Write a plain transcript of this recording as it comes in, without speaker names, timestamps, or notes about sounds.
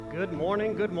Good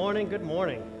morning, good morning, good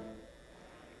morning.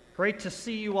 Great to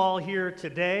see you all here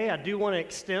today. I do want to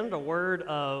extend a word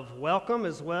of welcome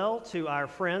as well to our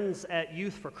friends at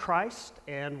Youth for Christ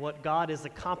and what God is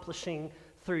accomplishing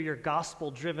through your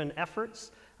gospel-driven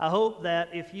efforts. I hope that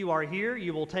if you are here,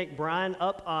 you will take Brian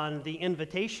up on the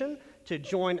invitation to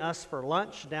join us for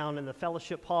lunch down in the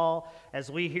fellowship hall as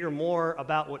we hear more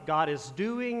about what God is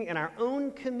doing in our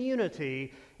own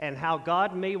community and how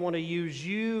God may want to use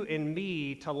you and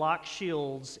me to lock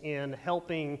shields in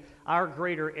helping our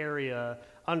greater area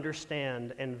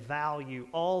understand and value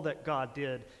all that God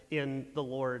did in the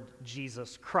Lord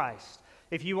Jesus Christ.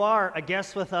 If you are a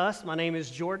guest with us, my name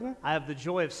is Jordan. I have the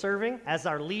joy of serving as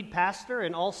our lead pastor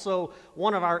and also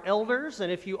one of our elders. And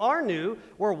if you are new,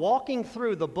 we're walking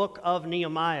through the book of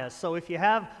Nehemiah. So if you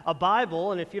have a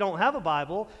Bible, and if you don't have a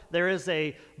Bible, there is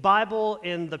a Bible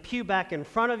in the pew back in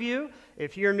front of you.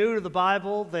 If you're new to the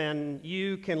Bible, then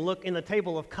you can look in the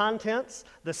table of contents.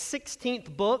 The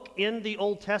 16th book in the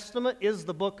Old Testament is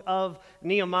the book of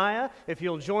Nehemiah. If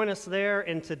you'll join us there,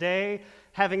 and today,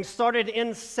 having started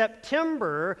in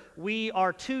September, we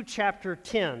are to chapter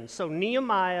 10. So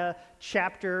Nehemiah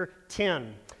chapter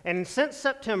 10. And since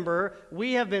September,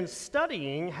 we have been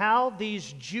studying how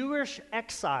these Jewish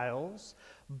exiles,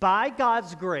 by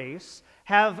God's grace,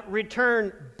 have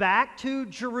returned back to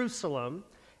Jerusalem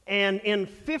and in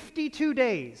 52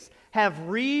 days have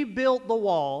rebuilt the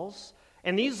walls.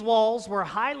 And these walls were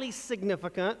highly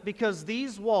significant because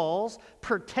these walls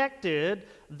protected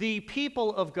the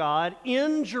people of God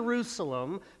in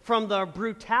Jerusalem from the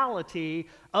brutality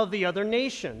of the other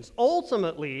nations.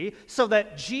 Ultimately, so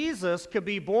that Jesus could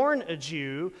be born a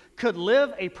Jew, could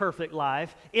live a perfect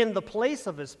life in the place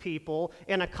of his people,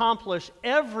 and accomplish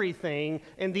everything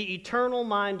in the eternal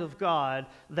mind of God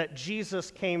that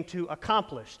Jesus came to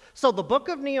accomplish. So the book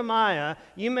of Nehemiah,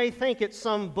 you may think it's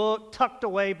some book tucked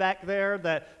away back there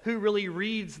that who really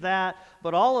reads that,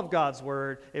 but all of God's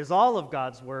Word is all of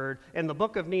God's Word, and the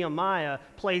book of Nehemiah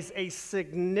plays a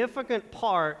significant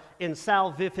part in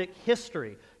salvific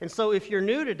history. And so if you're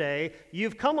new today,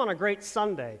 you've come on a great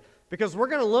Sunday, because we're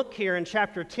going to look here in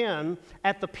chapter 10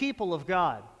 at the people of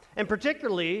God, and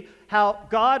particularly how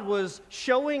God was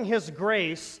showing his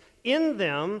grace in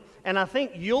them. And I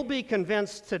think you'll be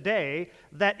convinced today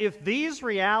that if these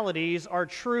realities are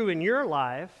true in your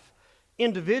life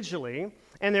individually,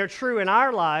 and they're true in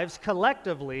our lives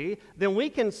collectively, then we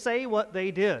can say what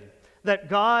they did, that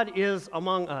God is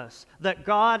among us, that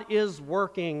God is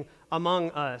working among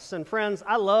us. And friends,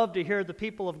 I love to hear the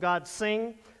people of God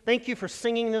sing. Thank you for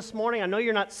singing this morning. I know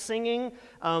you're not singing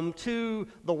to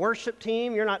the worship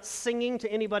team. You're not singing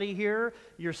to anybody here.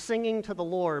 You're singing to the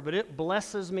Lord. But it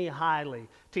blesses me highly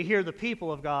to hear the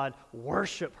people of God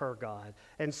worship her God.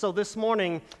 And so this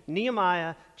morning,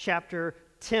 Nehemiah chapter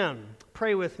 10.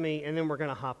 Pray with me, and then we're going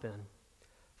to hop in.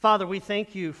 Father, we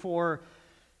thank you for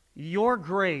your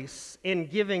grace in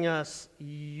giving us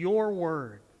your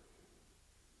word.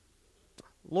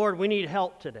 Lord, we need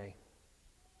help today.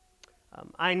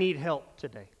 I need help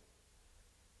today.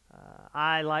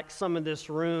 I, like some in this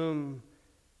room,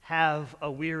 have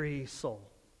a weary soul.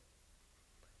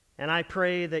 And I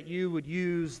pray that you would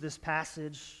use this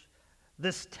passage,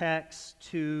 this text,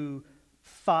 to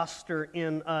foster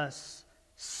in us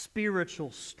spiritual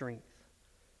strength.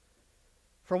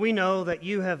 For we know that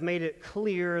you have made it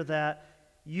clear that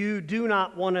you do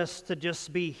not want us to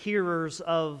just be hearers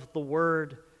of the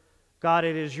word. God,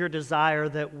 it is your desire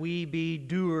that we be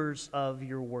doers of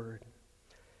your word.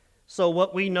 So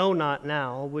what we know not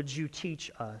now, would you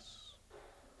teach us?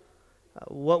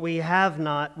 What we have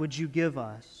not, would you give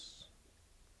us?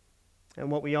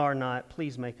 And what we are not,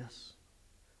 please make us.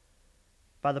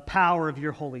 By the power of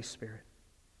your Holy Spirit,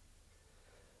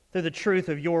 through the truth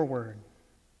of your word.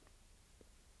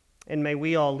 And may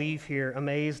we all leave here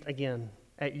amazed again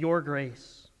at your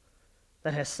grace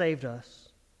that has saved us,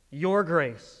 your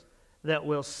grace that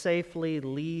will safely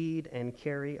lead and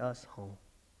carry us home.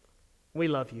 We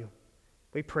love you.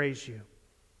 We praise you.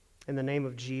 In the name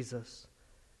of Jesus,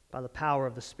 by the power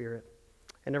of the Spirit.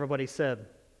 And everybody said,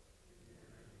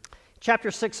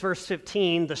 chapter 6, verse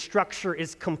 15, the structure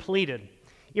is completed.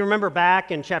 You remember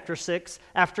back in chapter 6,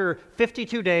 after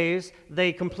 52 days,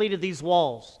 they completed these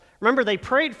walls. Remember, they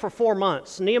prayed for 4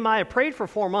 months. Nehemiah prayed for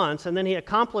 4 months, and then he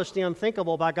accomplished the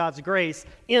unthinkable by God's grace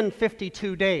in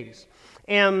 52 days.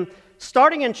 And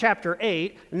starting in chapter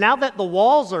 8, now that the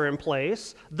walls are in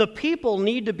place, the people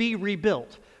need to be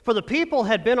rebuilt. For the people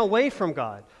had been away from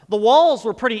God. The walls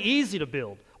were pretty easy to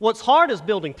build. What's hard is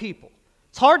building people.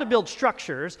 It's hard to build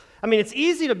structures. I mean, it's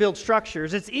easy to build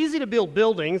structures. It's easy to build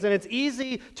buildings, and it's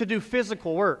easy to do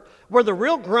physical work. Where the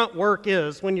real grunt work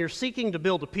is when you're seeking to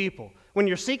build a people, when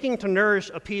you're seeking to nourish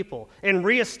a people and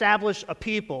reestablish a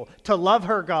people to love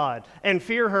her God and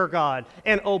fear her God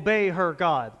and obey her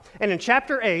God. And in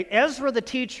chapter 8, Ezra the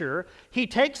teacher, he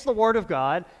takes the word of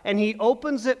God and he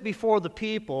opens it before the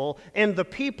people, and the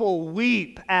people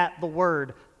weep at the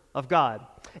word of God.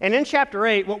 And in chapter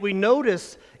 8, what we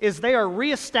notice is they are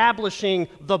reestablishing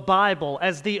the Bible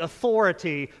as the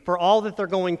authority for all that they're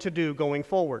going to do going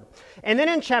forward. And then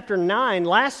in chapter 9,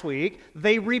 last week,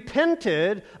 they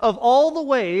repented of all the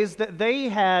ways that they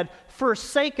had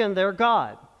forsaken their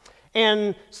God.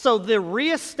 And so the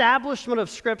reestablishment of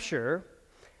Scripture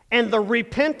and the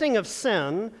repenting of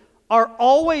sin are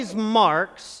always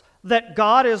marks that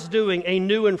God is doing a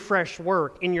new and fresh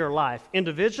work in your life,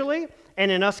 individually and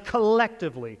in us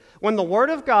collectively. When the Word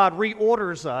of God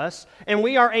reorders us and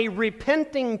we are a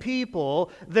repenting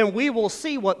people, then we will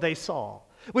see what they saw.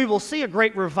 We will see a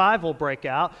great revival break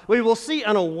out. We will see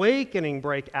an awakening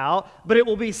break out, but it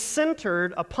will be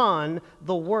centered upon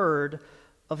the Word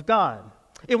of God.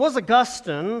 It was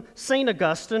Augustine, St.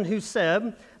 Augustine, who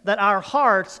said that our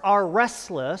hearts are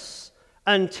restless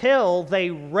until they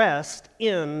rest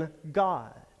in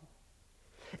God.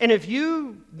 And if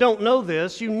you don't know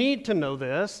this, you need to know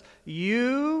this.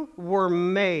 You were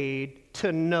made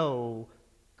to know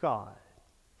God.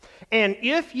 And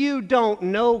if you don't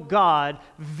know God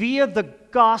via the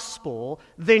gospel,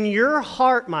 then your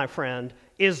heart, my friend,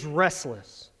 is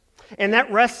restless. And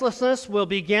that restlessness will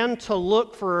begin to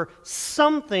look for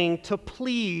something to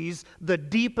please the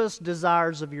deepest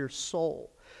desires of your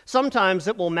soul. Sometimes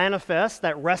it will manifest,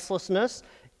 that restlessness,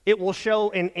 it will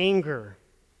show in anger.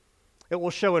 It will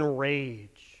show in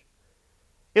rage.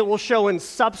 It will show in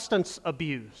substance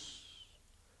abuse.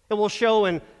 It will show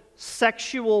in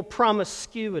sexual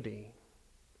promiscuity.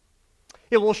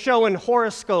 It will show in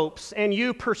horoscopes and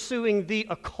you pursuing the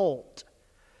occult.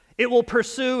 It will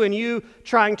pursue in you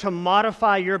trying to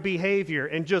modify your behavior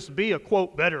and just be a,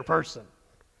 quote, better person.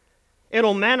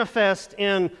 It'll manifest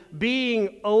in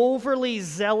being overly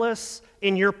zealous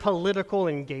in your political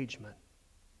engagement.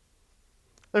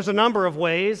 There's a number of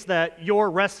ways that your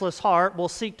restless heart will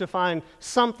seek to find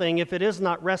something if it is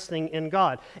not resting in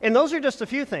God. And those are just a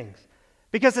few things.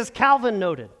 Because as Calvin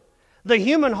noted, the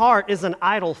human heart is an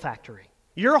idol factory.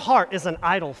 Your heart is an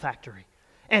idol factory.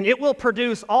 And it will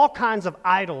produce all kinds of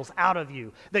idols out of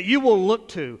you that you will look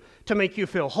to make you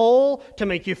feel whole, to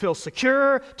make you feel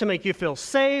secure, to make you feel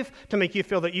safe, to make you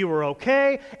feel that you are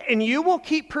okay. And you will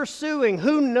keep pursuing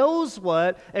who knows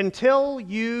what until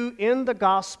you, in the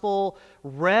gospel,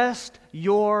 rest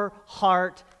your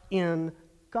heart in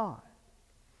God.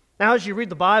 Now, as you read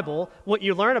the Bible, what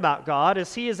you learn about God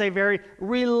is He is a very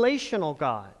relational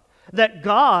God. That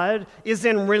God is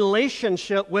in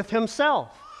relationship with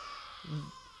Himself.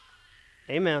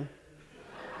 Amen.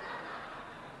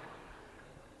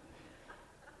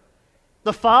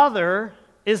 The Father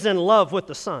is in love with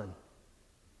the Son.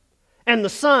 And the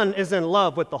Son is in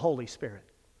love with the Holy Spirit.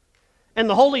 And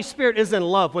the Holy Spirit is in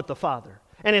love with the Father.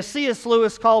 And as C.S.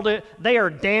 Lewis called it, they are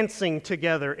dancing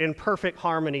together in perfect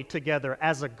harmony together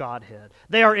as a Godhead.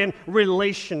 They are in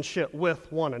relationship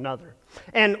with one another.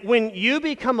 And when you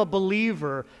become a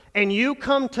believer and you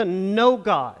come to know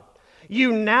God,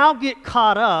 you now get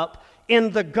caught up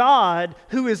in the God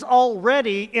who is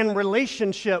already in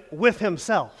relationship with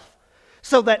Himself.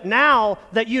 So that now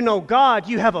that you know God,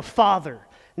 you have a Father.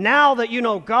 Now that you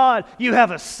know God, you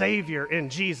have a Savior in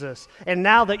Jesus. And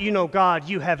now that you know God,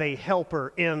 you have a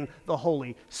helper in the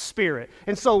Holy Spirit.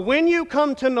 And so when you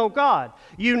come to know God,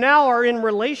 you now are in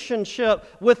relationship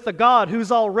with the God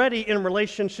who's already in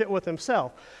relationship with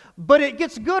Himself. But it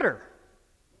gets gooder.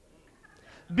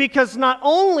 Because not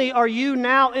only are you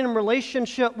now in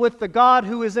relationship with the God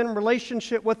who is in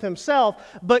relationship with Himself,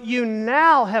 but you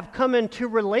now have come into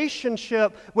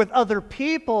relationship with other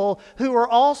people who are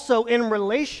also in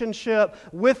relationship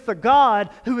with the God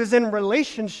who is in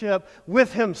relationship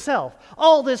with Himself.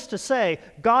 All this to say,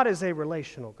 God is a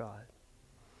relational God.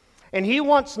 And He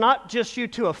wants not just you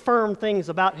to affirm things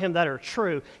about Him that are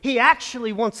true. He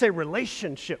actually wants a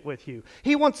relationship with you.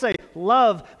 He wants a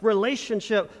love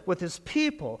relationship with His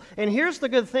people. And here's the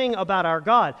good thing about our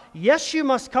God. Yes, you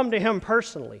must come to Him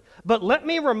personally. But let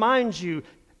me remind you,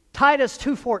 Titus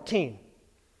 2:14.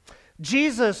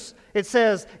 Jesus, it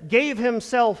says, gave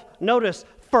Himself, notice,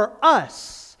 for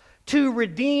us to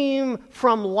redeem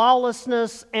from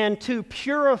lawlessness and to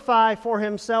purify for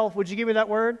Himself. Would you give me that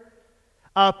word?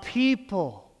 A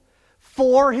people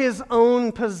for His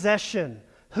own possession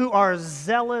who are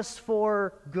zealous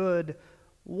for good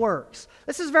works.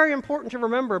 This is very important to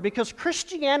remember because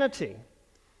Christianity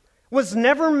was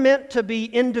never meant to be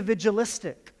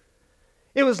individualistic.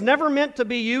 It was never meant to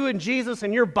be you and Jesus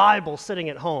and your Bible sitting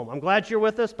at home. I'm glad you're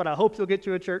with us, but I hope you'll get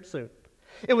to a church soon.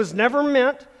 It was never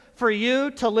meant for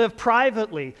you to live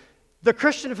privately. The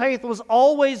Christian faith was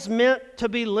always meant to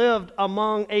be lived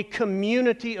among a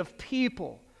community of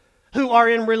people who are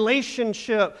in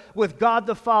relationship with God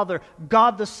the Father,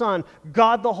 God the Son,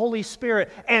 God the Holy Spirit,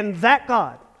 and that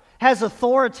God has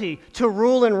authority to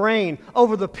rule and reign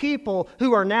over the people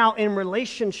who are now in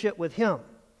relationship with Him.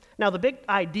 Now, the big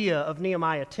idea of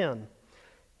Nehemiah 10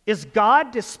 is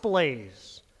God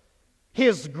displays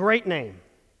His great name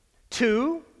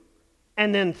to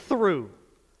and then through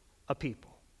a people.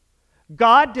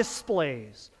 God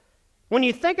displays. When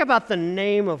you think about the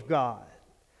name of God,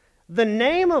 the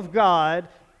name of God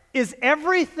is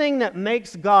everything that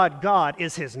makes God God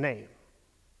is His name.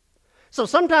 So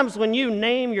sometimes when you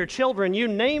name your children, you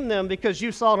name them because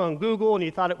you saw it on Google and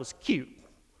you thought it was cute.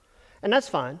 And that's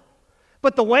fine.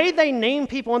 But the way they name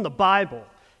people in the Bible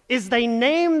is they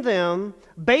name them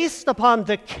based upon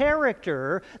the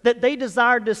character that they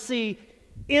desired to see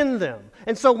in them.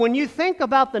 And so when you think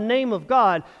about the name of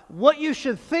God, what you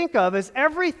should think of is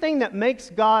everything that makes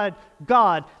God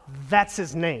God, that's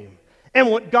His name. And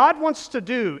what God wants to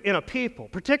do in a people,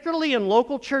 particularly in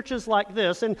local churches like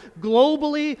this and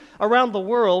globally around the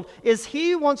world, is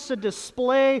He wants to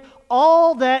display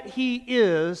all that He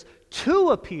is to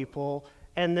a people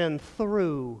and then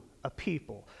through a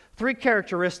people. 3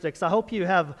 characteristics. I hope you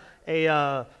have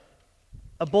a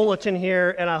bulletin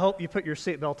here, and I hope you put your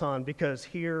seatbelt on because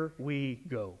here we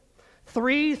go.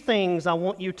 3 things I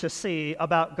want you to see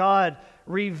about God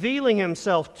revealing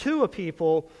Himself to a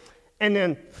people and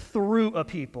then through a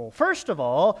people. First of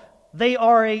all, they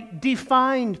are a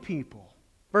defined people.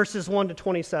 Verses 1 to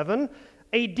 27,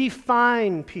 a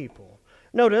defined people.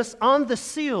 Notice, on the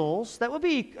seals, that would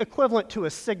be equivalent to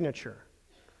a signature.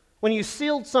 When you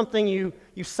sealed something, you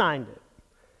signed it.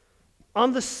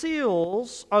 On the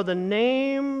seals are the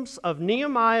names of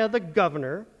Nehemiah the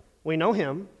governor, we know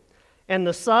him, and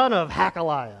the son of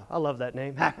Hakaliah. I love that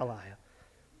name, Hakaliah.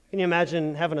 Can you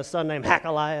imagine having a son named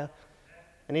Hakaliah?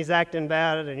 And he's acting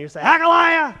bad, and you say,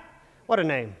 Hakaliah! What a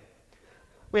name.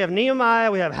 We have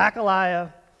Nehemiah, we have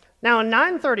Hakaliah. Now in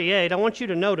 938, I want you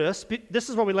to notice, this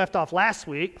is where we left off last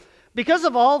week, because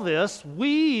of all this,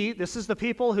 this is the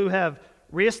people who have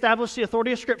reestablished the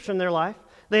authority of Scripture in their life.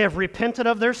 They have repented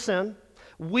of their sin.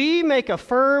 We make a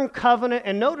firm covenant,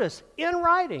 and notice, in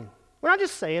writing. We're not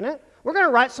just saying it. We're going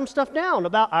to write some stuff down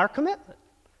about our commitment.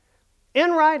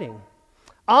 In writing.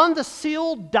 On the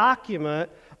sealed document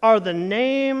are the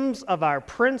names of our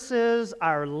princes,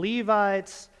 our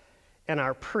Levites, and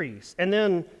our priests. And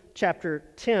then chapter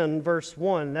 10, verse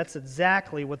 1, that's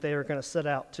exactly what they are going to set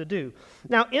out to do.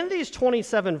 Now, in these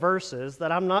 27 verses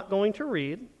that I'm not going to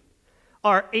read,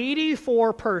 are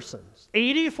 84 persons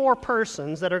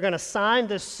that are going to sign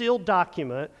this sealed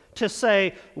document to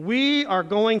say, we are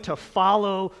going to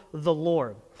follow the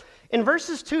Lord. In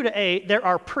verses 2 to 8, there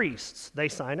are priests. They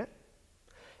sign it.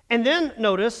 And then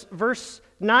notice, verse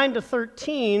 9 to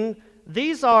 13,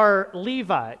 these are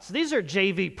Levites. These are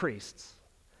JV priests.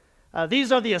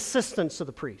 These are the assistants to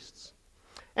the priests.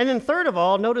 And then third of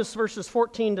all, notice verses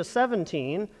 14 to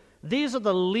 17, these are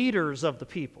the leaders of the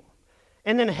people.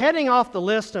 And then heading off the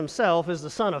list himself is the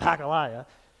son of Hakaliah,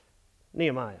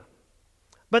 Nehemiah.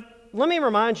 But let me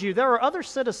remind you, there are other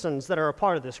citizens that are a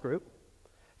part of this group.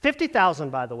 50,000,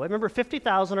 by the way. Remember,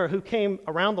 50,000 are who came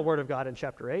around the Word of God in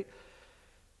chapter 8.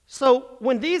 So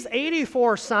when these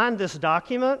 84 signed this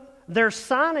document, they're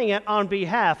signing it on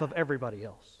behalf of everybody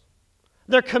else.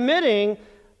 They're committing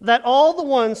that all the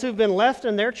ones who've been left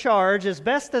in their charge, as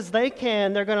best as they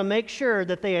can, they're going to make sure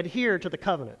that they adhere to the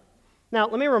covenant. Now,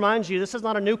 let me remind you, this is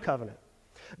not a new covenant.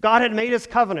 God had made His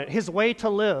covenant, His way to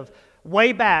live,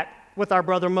 way back with our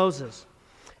brother Moses.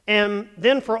 And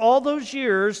then for all those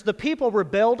years, the people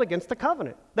rebelled against the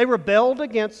covenant. They rebelled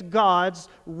against God's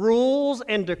rules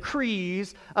and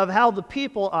decrees of how the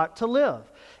people ought to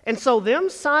live. And so them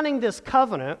signing this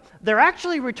covenant, they're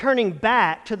actually returning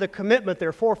back to the commitment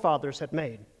their forefathers had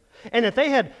made. And that they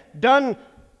had done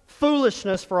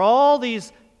foolishness for all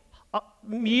these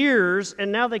years,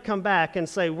 and now they come back and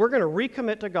say, we're going to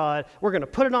recommit to God, we're going to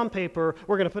put it on paper,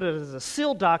 we're going to put it as a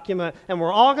sealed document, and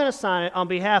we're all going to sign it on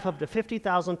behalf of the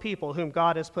 50,000 people whom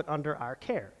God has put under our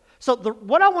care. So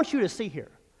what I want you to see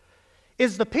here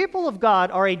is the people of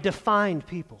God are a defined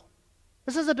people.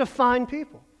 This is a defined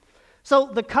people. So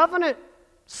the covenant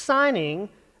signing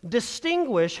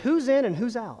distinguish who's in and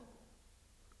who's out.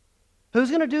 Who's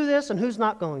going to do this and who's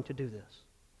not going to do this.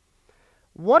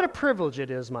 What a privilege it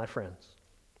is, my friends,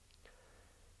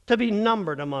 to be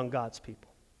numbered among God's people.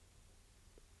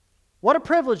 What a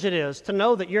privilege it is to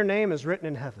know that your name is written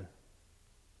in heaven.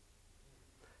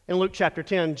 In Luke chapter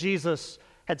 10, Jesus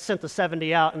had sent the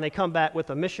 70 out, and they come back with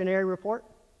a missionary report.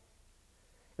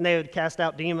 And they had cast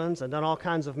out demons and done all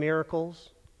kinds of miracles.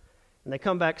 And they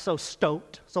come back so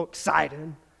stoked, so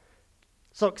excited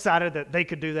that they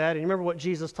could do that. And you remember what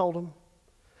Jesus told them?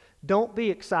 Don't be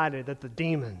excited that the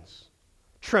demons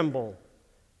tremble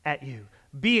at you.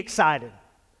 Be excited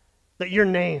that your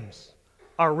names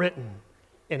are written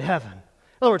in heaven. In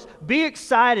other words, be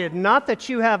excited not that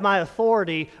you have my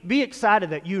authority. Be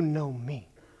excited that you know me.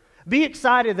 Be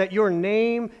excited that your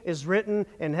name is written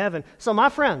in heaven. So my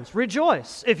friends,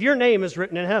 rejoice if your name is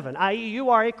written in heaven, i.e. you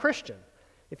are a Christian.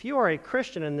 If you are a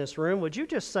Christian in this room, would you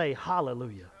just say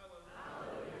hallelujah?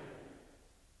 Hallelujah.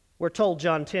 We're told,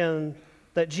 John 10,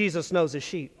 that Jesus knows his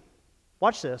sheep.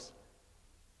 Watch this.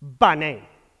 By name.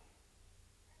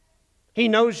 He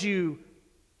knows you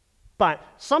by...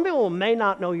 Some people may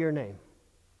not know your name,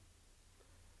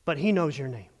 but he knows your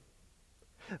name.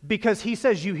 Because he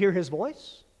says you hear his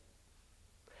voice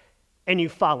and you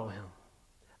follow him.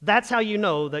 That's how you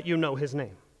know that you know his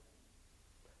name.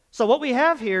 So what we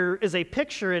have here is a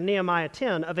picture in Nehemiah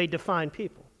 10 of a defined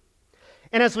people.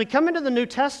 And as we come into the New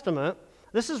Testament,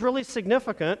 this is really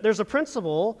significant. There's a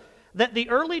principle that the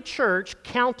early church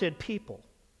counted people.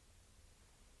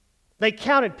 They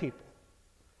counted people.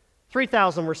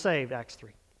 3,000 were saved, Acts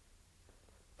 3.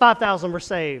 5,000 were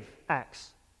saved,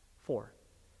 Acts 4.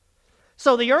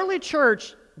 So the early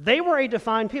church, they were a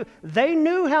defined people. They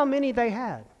knew how many they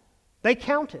had. They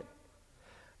counted.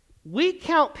 We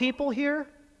count people here.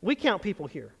 We count people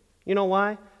here. You know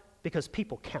why? Because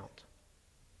people count.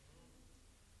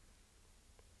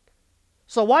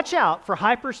 So watch out for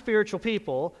hyper-spiritual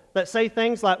people that say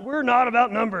things like, we're not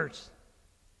about numbers.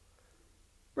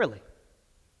 Really?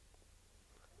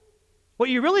 What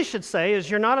you really should say is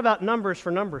you're not about numbers for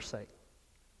numbers' sake.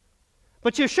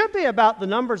 But you should be about the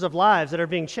numbers of lives that are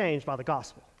being changed by the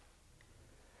gospel.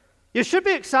 You should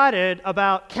be excited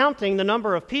about counting the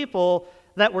number of people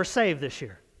that were saved this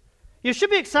year. You should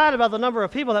be excited about the number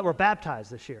of people that were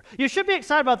baptized this year. You should be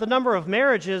excited about the number of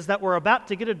marriages that were about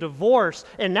to get a divorce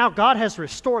and now God has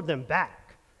restored them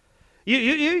back.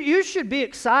 You should be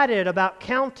excited about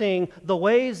counting the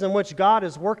ways in which God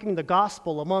is working the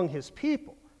gospel among his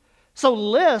people. So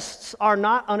lists are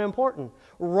not unimportant.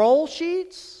 Roll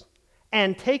sheets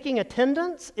and taking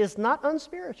attendance is not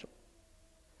unspiritual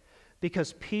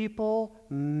because people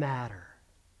matter.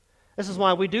 This is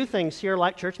why we do things here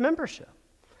like church membership.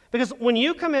 Because when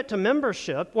you commit to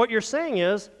membership, what you're saying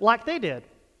is, like they did,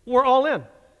 we're all in.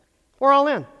 We're all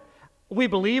in. We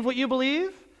believe what you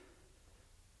believe.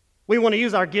 We want to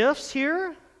use our gifts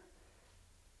here.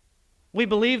 We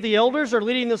believe the elders are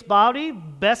leading this body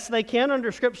best they can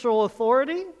under scriptural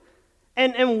authority.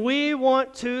 And we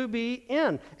want to be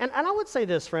in. And I would say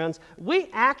this, friends, we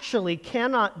actually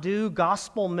cannot do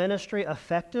gospel ministry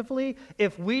effectively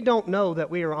if we don't know that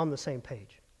we are on the same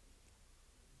page.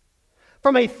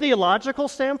 From a theological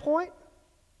standpoint,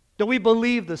 do we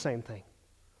believe the same thing?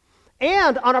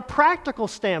 And on a practical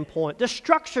standpoint, the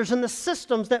structures and the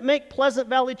systems that make Pleasant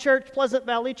Valley Church.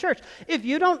 If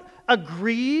you don't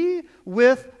agree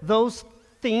with those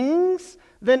things,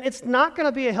 then it's not going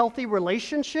to be a healthy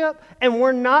relationship, and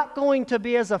we're not going to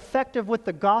be as effective with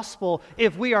the gospel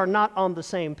if we are not on the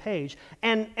same page.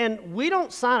 And we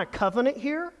don't sign a covenant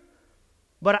here,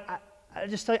 but I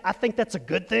just tell you, I think that's a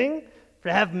good thing.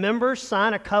 To have members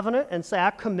sign a covenant and say, I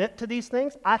commit to these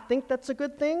things, I think that's a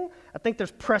good thing. I think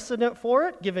there's precedent for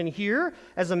it given here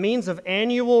as a means of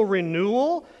annual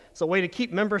renewal. It's a way to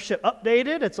keep membership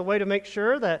updated. It's a way to make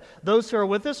sure that those who are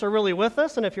with us are really with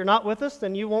us. And if you're not with us,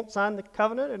 then you won't sign the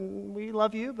covenant. And we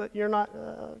love you, but you're not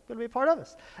going to be a part of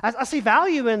us. I see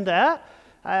value in that.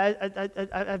 I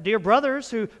have dear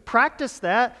brothers who practice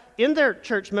that in their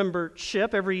church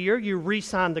membership. Every year you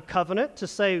re-sign the covenant to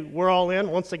say we're all in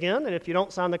once again, and if you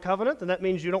don't sign the covenant, then that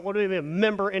means you don't want to be a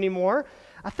member anymore.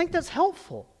 I think that's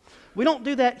helpful. We don't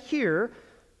do that here,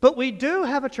 but we do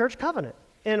have a church covenant.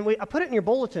 And I put it in your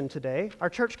bulletin today, our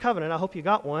church covenant. I hope you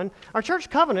got one. Our church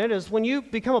covenant is when you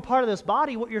become a part of this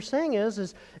body, what you're saying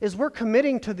is we're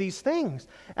committing to these things.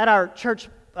 At our church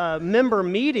member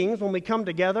meetings, when we come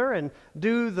together and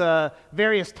do the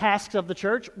various tasks of the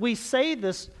church, we say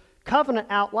this covenant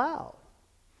out loud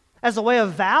as a way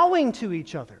of vowing to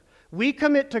each other. We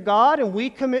commit to God and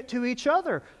we commit to each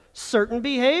other certain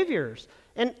behaviors.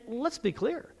 And let's be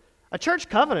clear, a church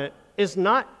covenant is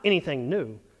not anything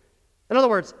new. In other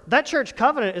words, that church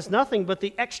covenant is nothing but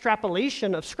the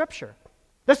extrapolation of Scripture.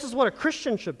 This is what a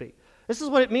Christian should be. This is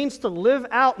what it means to live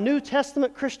out New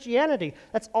Testament Christianity.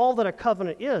 That's all that a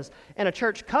covenant is. And a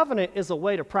church covenant is a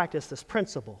way to practice this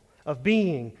principle of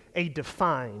being a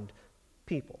defined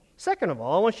people. Second of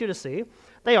all, I want you to see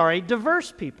they are a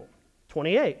diverse people.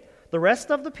 28. The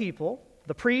rest of the people,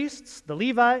 the priests, the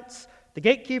Levites, the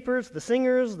gatekeepers, the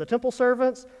singers, the temple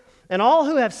servants, and all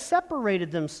who have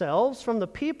separated themselves from the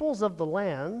peoples of the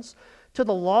lands to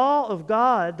the law of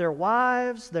God, their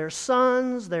wives, their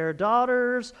sons, their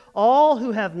daughters, all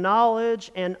who have knowledge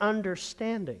and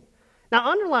understanding. Now,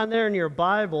 underline there in your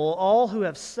Bible, all who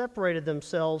have separated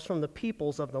themselves from the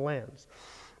peoples of the lands.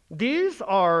 These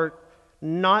are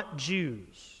not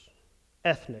Jews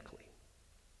ethnically.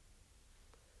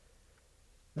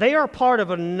 They are part of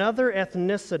another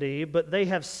ethnicity, but they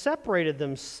have separated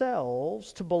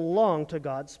themselves to belong to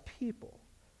God's people.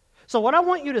 So what I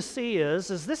want you to see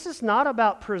is this is not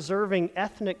about preserving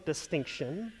ethnic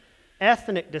distinction,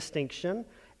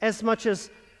 as much as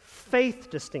faith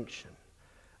distinction.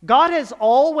 God has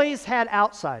always had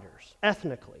outsiders,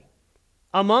 ethnically,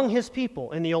 among his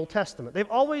people in the Old Testament. They've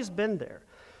always been there.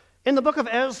 In the book of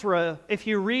Ezra, if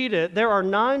you read it, there are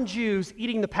non-Jews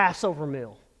eating the Passover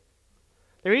meal.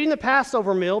 They're eating the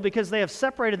Passover meal because they have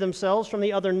separated themselves from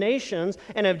the other nations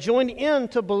and have joined in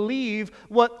to believe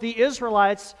what the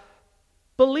Israelites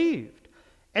believed.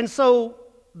 And so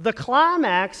the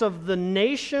climax of the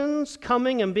nations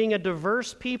coming and being a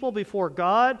diverse people before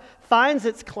God finds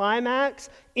its climax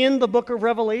in the book of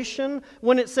Revelation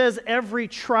when it says every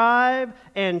tribe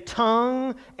and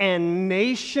tongue and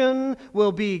nation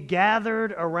will be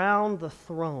gathered around the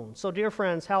throne. So, dear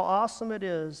friends, how awesome it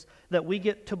is that we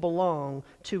get to belong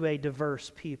to a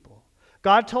diverse people.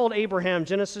 God told Abraham,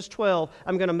 Genesis 12,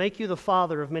 I'm going to make you the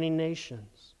father of many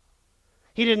nations.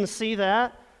 He didn't see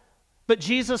that. But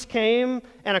Jesus came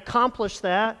and accomplished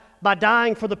that by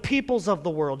dying for the peoples of the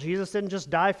world. Jesus didn't just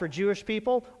die for Jewish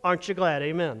people. Aren't you glad?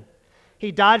 Amen.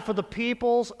 He died for the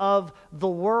peoples of the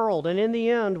world. And in the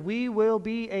end, we will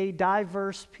be a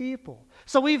diverse people.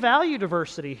 So we value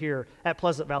diversity here at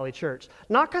Pleasant Valley Church.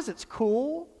 Not because it's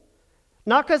cool.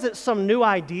 Not because it's some new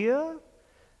idea.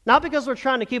 Not because we're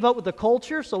trying to keep up with the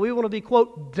culture. So we want to be,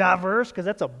 quote, diverse, because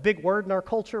that's a big word in our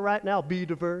culture right now, be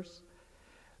diverse.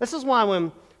 This is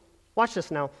why watch this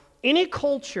now. Any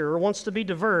culture wants to be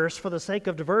diverse for the sake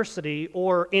of diversity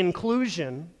or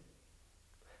inclusion.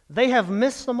 They have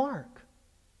missed the mark.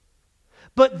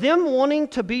 But them wanting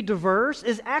to be diverse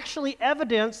is actually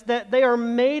evidence that they are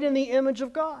made in the image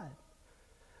of God.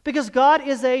 Because God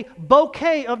is a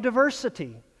bouquet of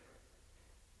diversity.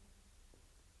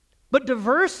 But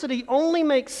diversity only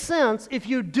makes sense if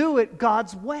you do it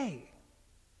God's way.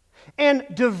 And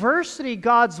diversity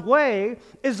God's way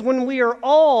is when we are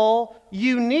all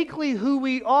uniquely who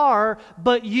we are,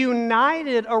 but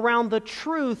united around the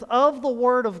truth of the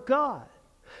Word of God.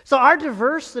 So our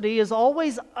diversity is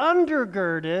always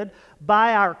undergirded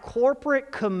by our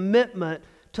corporate commitment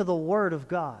to the Word of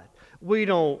God. We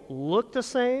don't look the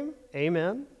same,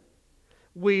 amen.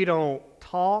 We don't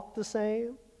talk the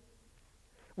same.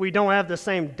 We don't have the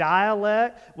same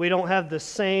dialect. We don't have the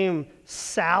same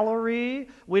salary.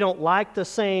 We don't like the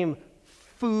same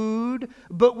food.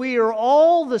 But we are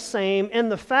all the same in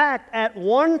the fact at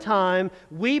one time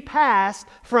we passed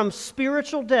from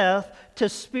spiritual death to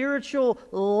spiritual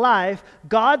life.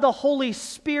 God the Holy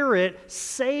Spirit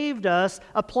saved us,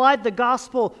 applied the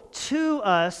gospel to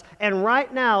us, and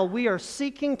right now we are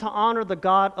seeking to honor the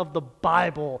God of the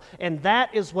Bible. And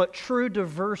that is what true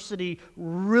diversity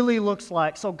really looks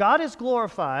like. So God is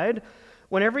glorified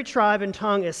when every tribe and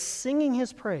tongue is singing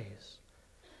His praise.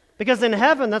 Because in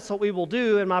heaven, that's what we will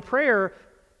do. And my prayer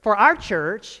for our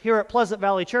church here at Pleasant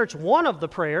Valley Church, one of the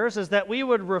prayers is that we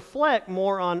would reflect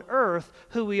more on earth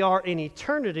who we are in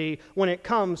eternity when it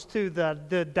comes to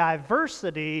the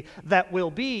diversity that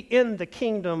will be in the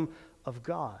kingdom of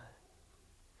God.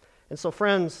 And so,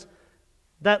 friends,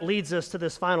 that leads us to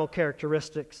this final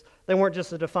characteristics. They weren't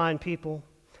just a defined people.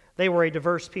 They were a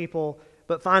diverse people.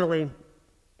 But finally,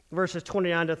 verses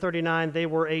 29 to 39, they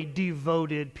were a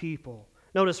devoted people.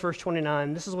 Notice verse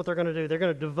 29. This is what they're going to do. They're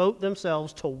going to devote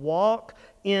themselves to walk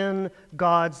in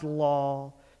God's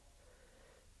law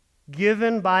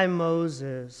given by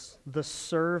Moses, the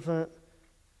servant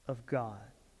of God.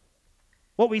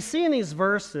 What we see in these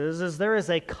verses is there is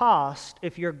a cost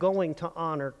if you're going to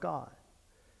honor God.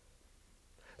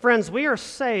 Friends, we are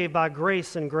saved by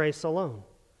grace and grace alone.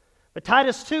 But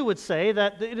Titus 2 would say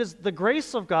that it is the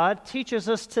grace of God teaches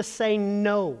us to say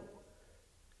no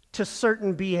to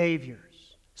certain behaviors.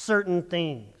 Certain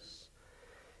things.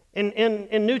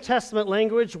 In New Testament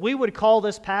language, we would call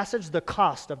this passage the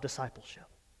cost of discipleship.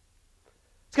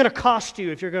 It's going to cost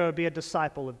you if you're going to be a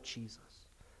disciple of Jesus.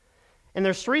 And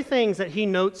there's three things that he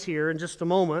notes here in just a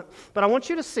moment, but I want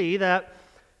you to see that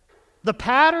the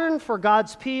pattern for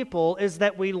God's people is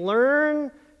that we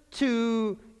learn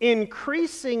to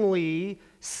increasingly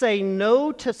say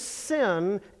no to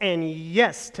sin and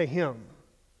yes to Him.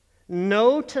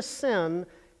 No to sin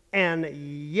and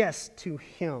yes to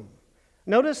Him.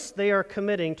 Notice they are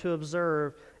committing to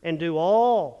observe and do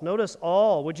all. Notice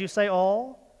all. Would you say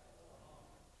all?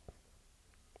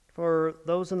 For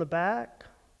those in the back,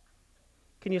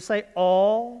 can you say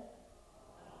all?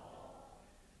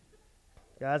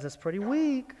 Guys, it's pretty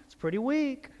weak. It's pretty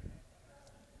weak.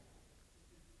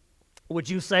 Would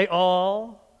you say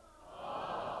all?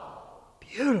 All.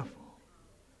 Beautiful.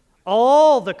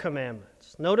 All the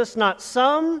commandments. Notice not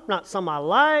some I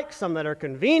like, some that are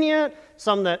convenient,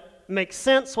 some that make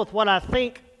sense with what I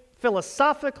think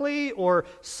philosophically or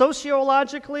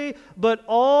sociologically, but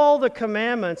all the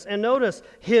commandments. And notice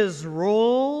His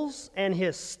rules and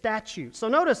His statutes. So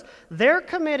notice they're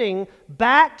committing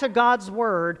back to God's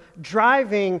Word,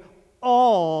 driving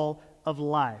all of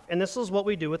life. And this is what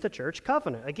we do with the church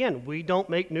covenant. Again, we don't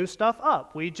make new stuff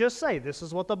up. We just say, this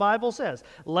is what the Bible says.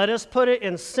 Let us put it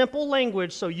in simple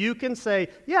language so you can say,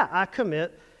 yeah, I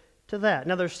commit to that.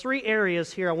 Now, there's three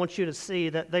areas here I want you to see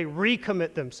that they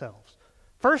recommit themselves.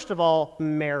 First of all,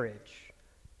 marriage.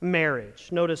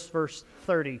 Marriage. Notice verse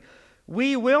 30.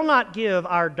 We will not give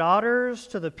our daughters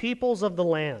to the peoples of the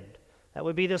land. That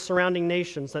would be the surrounding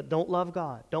nations that don't love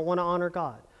God, don't want to honor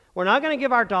God. We're not going to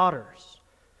give our daughters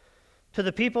to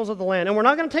the peoples of the land, and we're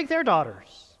not going to take their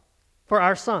daughters for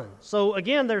our sons. So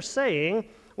again, they're saying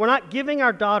we're not giving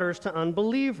our daughters to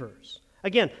unbelievers.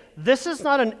 Again, this is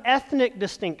not an ethnic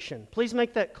distinction. Please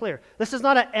make that clear. This is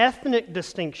not an ethnic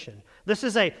distinction. This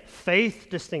is a faith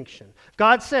distinction.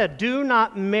 God said, do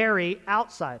not marry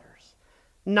outsiders,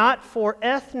 not for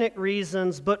ethnic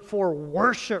reasons, but for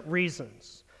worship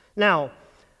reasons. Now,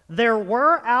 there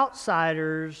were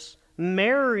outsiders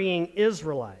marrying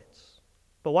Israelites,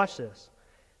 but watch this.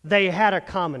 They had a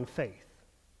common faith.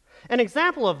 An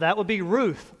example of that would be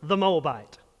Ruth, the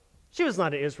Moabite. She was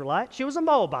not an Israelite. She was a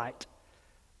Moabite.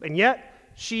 And yet,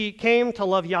 she came to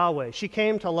love Yahweh. She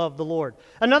came to love the Lord.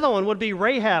 Another one would be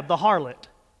Rahab, the harlot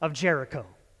of Jericho.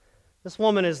 This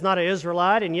woman is not an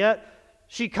Israelite, and yet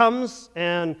she comes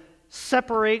and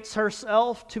separates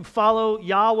herself to follow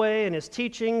Yahweh and His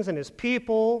teachings and His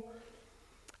people.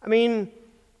 I mean,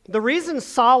 the reason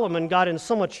Solomon got in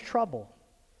so much trouble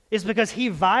is because he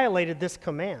violated this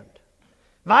command.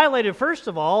 Violated, first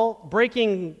of all,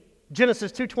 breaking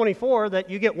Genesis 2:24, that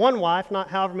you get one wife, not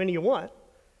however many you want.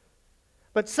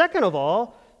 But second of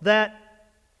all, that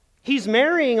he's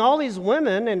marrying all these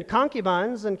women and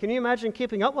concubines, and can you imagine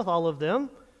keeping up with all of them?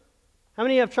 How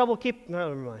many have trouble keeping? No,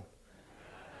 never mind.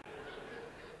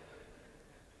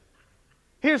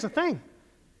 Here's the thing.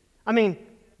 I mean,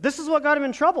 this is what got him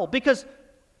in trouble, because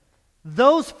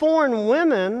those foreign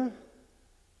women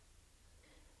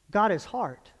got his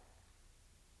heart,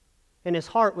 and his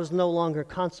heart was no longer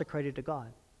consecrated to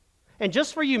God. And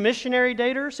just for you missionary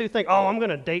daters who think, oh, I'm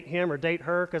going to date him or date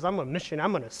her because I'm a missionary,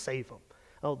 I'm going to save them.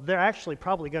 Oh, they're actually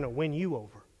probably going to win you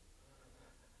over.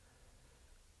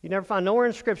 You never find nowhere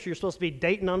in Scripture you're supposed to be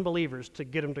dating unbelievers to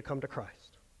get them to come to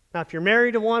Christ. Now, if you're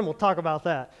married to one, we'll talk about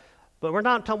that. But we're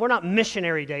not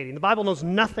missionary dating. The Bible knows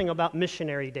nothing about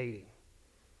missionary dating.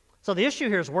 So the issue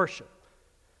here is worship.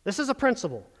 This is a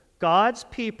principle. God's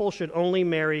people should only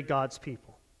marry God's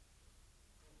people.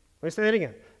 Let me say that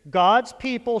again. God's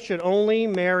people should only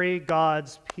marry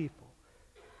God's people.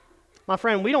 My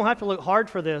friend, we don't have to look hard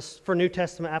for this for New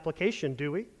Testament application,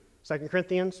 do we? 2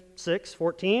 Corinthians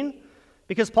 6:14.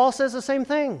 Because Paul says the same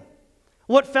thing.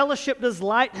 What fellowship does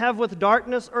light have with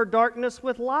darkness, or darkness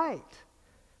with light?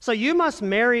 So you must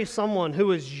marry someone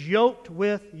who is yoked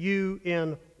with you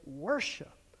in worship.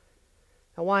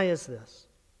 Now, why is this?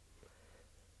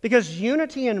 Because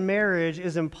unity in marriage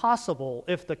is impossible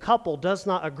if the couple does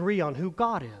not agree on who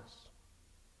God is.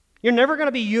 You're never going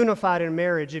to be unified in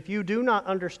marriage if you do not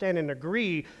understand and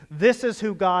agree this is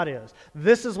who God is.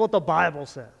 This is what the Bible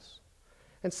says.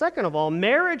 And second of all,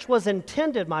 marriage was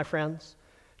intended, my friends,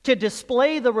 to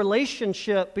display the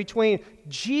relationship between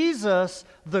Jesus,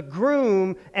 the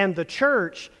groom, and the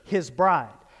church, His bride.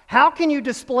 How can you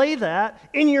display that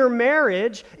in your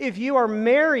marriage if you are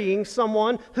marrying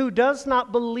someone who does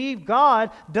not believe God,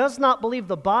 does not believe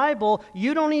the Bible?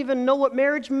 You don't even know what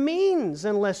marriage means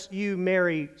unless you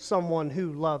marry someone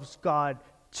who loves God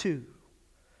too.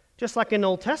 Just like in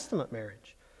Old Testament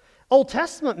marriage. Old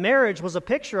Testament marriage was a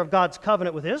picture of God's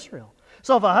covenant with Israel.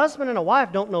 So if a husband and a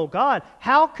wife don't know God,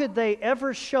 how could they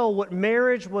ever show what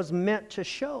marriage was meant to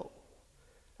show?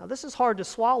 Now, this is hard to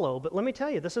swallow, but let me tell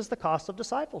you, this is the cost of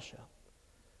discipleship.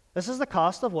 This is the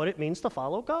cost of what it means to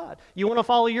follow God. You want to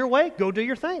follow your way? Go do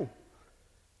your thing.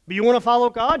 But you want to follow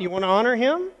God? You want to honor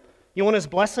Him? You want His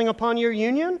blessing upon your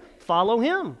union? Follow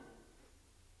Him.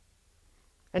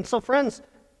 And so, friends,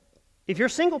 if you're a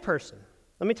single person,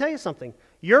 let me tell you something.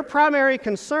 Your primary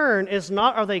concern is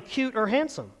not are they cute or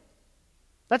handsome.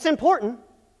 That's important.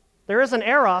 There is an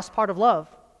eros part of love.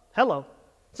 Hello.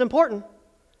 It's important.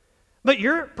 But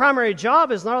your primary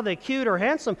job is not are they cute or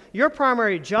handsome. Your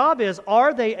primary job is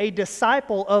are they a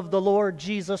disciple of the Lord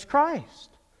Jesus Christ?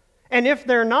 And if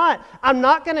they're not, I'm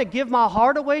not going to give my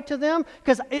heart away to them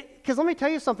because let me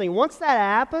tell you something. Once that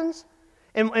happens,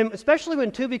 and especially when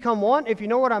two become one, if you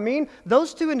know what I mean,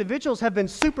 those two individuals have been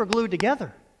super glued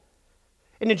together.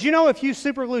 And did you know if you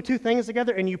super glue two things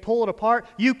together and you pull it apart,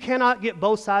 you cannot get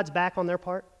both sides back on their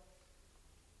part?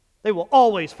 They will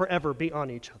always forever be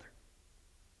on each other.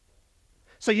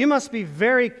 So you must be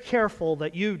very careful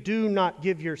that you do not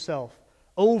give yourself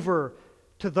over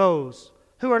to those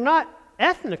who are not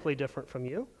ethnically different from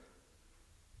you.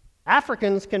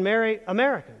 Africans can marry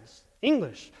Americans,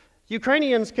 English.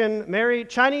 Ukrainians can marry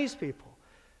Chinese people.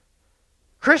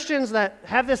 Christians that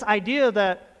have this idea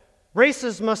that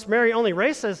races must marry only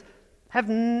races have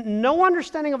no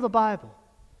understanding of the Bible.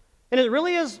 And it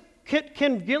really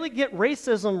can really get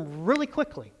racism really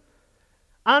quickly.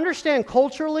 I understand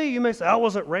culturally, you may say, I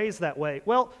wasn't raised that way.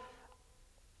 Well,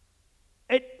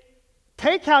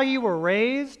 take how you were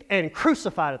raised and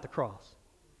crucified at the cross.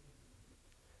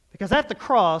 Because at the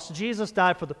cross, Jesus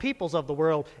died for the peoples of the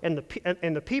world, and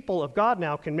the people of God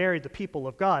now can marry the people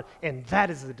of God, and that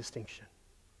is the distinction.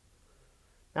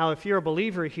 Now, if you're a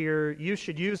believer here, you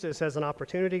should use this as an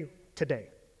opportunity today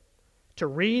to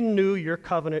renew your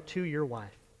covenant to your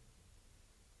wife.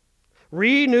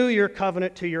 Renew your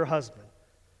covenant to your husband.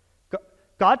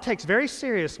 God takes very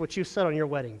serious what you said on your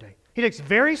wedding day. He takes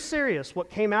very serious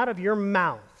what came out of your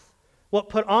mouth, what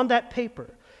put on that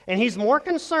paper. And He's more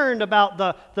concerned about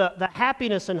the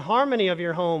happiness and harmony of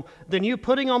your home than you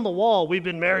putting on the wall, we've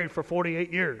been married for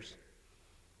 48 years.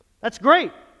 That's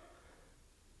great.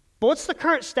 But what's the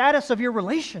current status of your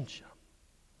relationship?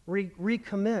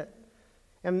 Recommit.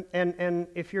 And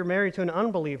if you're married to an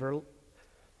unbeliever,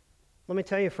 let me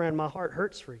tell you, friend, my heart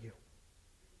hurts for you.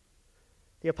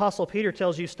 The Apostle Peter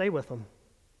tells you, stay with them.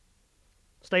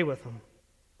 Stay with them.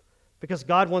 Because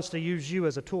God wants to use you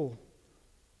as a tool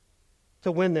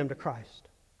to win them to Christ.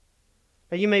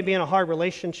 Now, you may be in a hard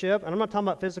relationship, and I'm not talking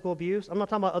about physical abuse. I'm not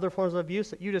talking about other forms of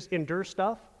abuse that you just endure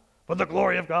stuff for the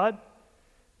glory of God.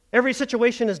 Every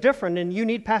situation is different, and you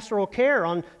need pastoral care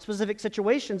on specific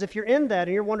situations if you're in that,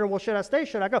 and you're wondering, well, should I stay,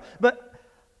 should I go? But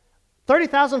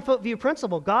 30,000-foot view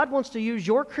principle, God wants to use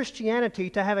your Christianity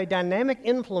to have a dynamic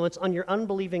influence on your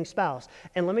unbelieving spouse.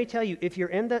 And let me tell you, if you're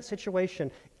in that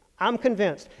situation, I'm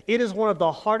convinced it is one of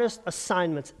the hardest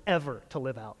assignments ever to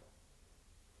live out.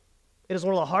 It is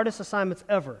one of the hardest assignments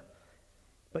ever.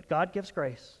 But God gives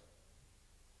grace.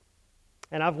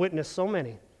 And I've witnessed so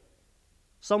many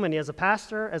as a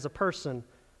pastor, as a person,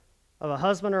 of a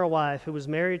husband or a wife who was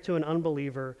married to an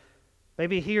unbeliever.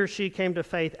 Maybe he or she came to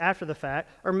faith after the fact,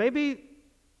 or maybe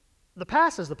the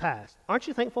past is the past. Aren't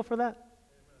you thankful for that?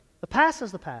 The past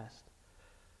is the past.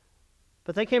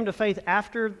 But they came to faith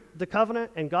after the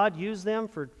covenant, and God used them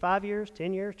for 5 years,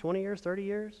 10 years, 20 years, 30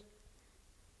 years.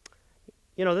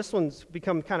 You know, this one's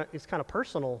become kind of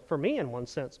personal for me in one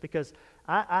sense, because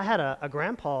I had a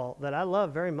grandpa that I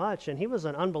loved very much, and he was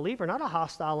an unbeliever, not a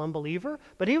hostile unbeliever,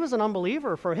 but he was an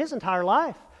unbeliever for his entire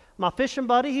life. My fishing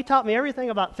buddy, he taught me everything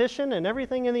about fishing and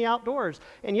everything in the outdoors,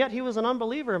 and yet he was an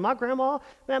unbeliever. My grandma,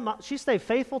 man, she stayed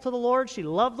faithful to the Lord. She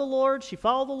loved the Lord. She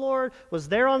followed the Lord, was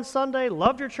there on Sunday,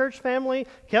 loved her church family,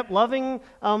 kept loving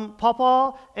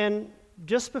Pawpaw, and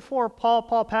just before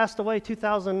Paul passed away,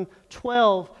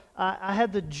 2012, I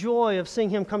had the joy of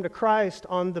seeing him come to Christ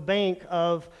on the bank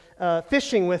of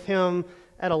fishing with him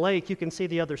at a lake you can see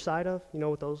the other side of. You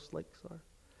know what those lakes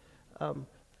are?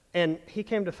 And he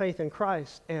came to faith in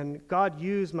Christ, and God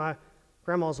used my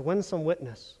grandma's winsome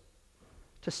witness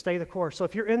to stay the course. So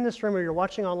if you're in this room or you're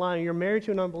watching online and you're married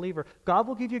to an unbeliever, God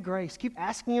will give you grace. Keep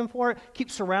asking Him for it.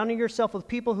 Keep surrounding yourself with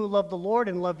people who love the Lord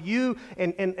and love you,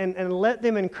 and let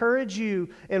them encourage you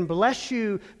and bless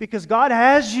you, because God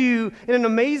has you in an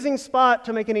amazing spot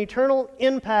to make an eternal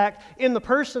impact in the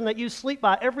person that you sleep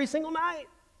by every single night.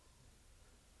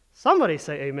 Somebody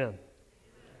say amen.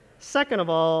 Second of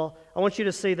all, I want you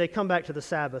to see they come back to the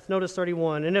Sabbath. Notice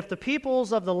 31. And if the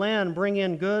peoples of the land bring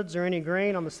in goods or any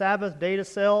grain on the Sabbath day to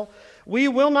sell, we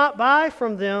will not buy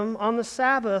from them on the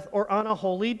Sabbath or on a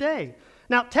holy day.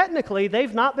 Now, technically,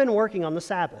 they've not been working on the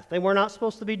Sabbath. They were not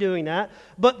supposed to be doing that.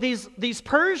 But these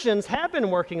Persians have been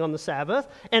working on the Sabbath,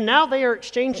 and now they are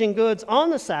exchanging goods on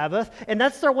the Sabbath, and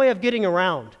that's their way of getting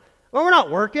around. Well, we're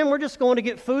not working. We're just going to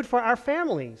get food for our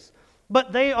families.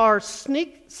 But they are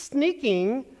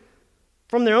sneaking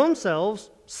from their own selves,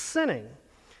 sinning.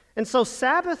 And so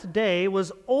Sabbath day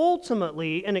was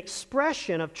ultimately an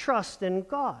expression of trust in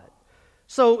God.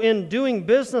 So in doing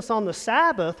business on the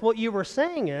Sabbath, what you were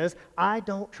saying is, I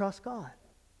don't trust God.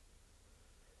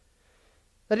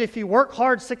 That if you work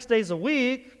hard 6 days a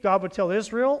week, God would tell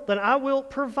Israel, then I will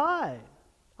provide.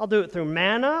 I'll do it through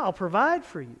manna. I'll provide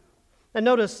for you. And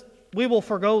notice, we will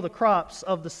forgo the crops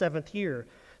of the 7th year.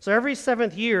 So every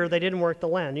 7th year, they didn't work the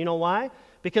land. You know why?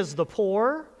 Because the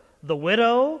poor, the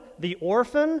widow, the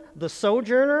orphan, the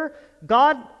sojourner,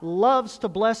 God loves to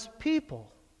bless people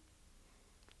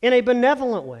in a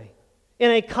benevolent way, in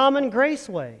a common grace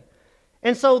way.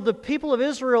 And so the people of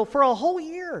Israel, for a whole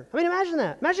year, I mean, imagine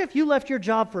that. Imagine if you left your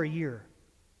job for a year.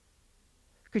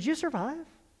 Could you survive?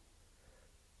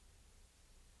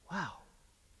 Wow.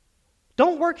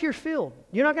 Don't work your field.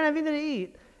 You're not going to have anything to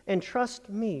eat. And trust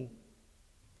me.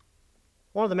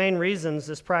 One of the main reasons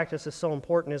this practice is so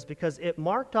important is because it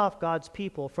marked off God's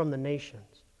people from the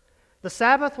nations. The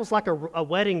Sabbath was like a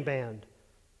wedding band,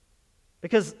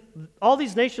 because all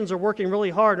these nations are working really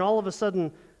hard, and all of a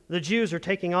sudden the Jews are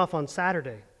taking off on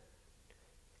Saturday.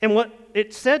 And what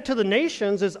it said to the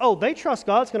nations is, oh, they trust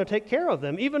God's going to take care of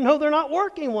them, even though they're not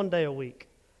working 1 day a week.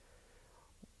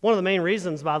 One of the main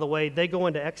reasons, by the way, they go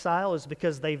into exile is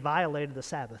because they violated the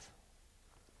Sabbath.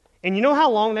 And you know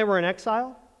how long they were in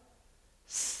exile?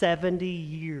 70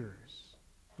 years.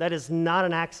 That is not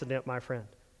an accident, my friend.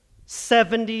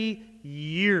 70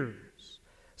 years.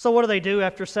 So what do they do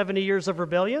after 70 years of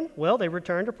rebellion? Well, they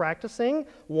return to practicing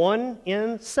 1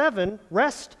 in 7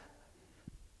 rest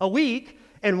a week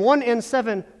and 1 in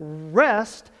 7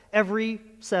 rest every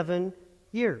 7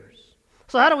 years.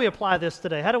 So how do we apply this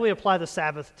today? How do we apply the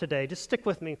Sabbath today? Just stick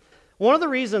with me. One of the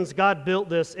reasons God built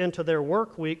this into their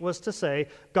work week was to say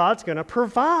God's going to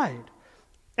provide.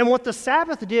 And what the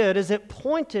Sabbath did is it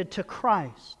pointed to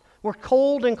Christ. We're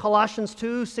told in Colossians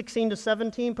 2, 16 to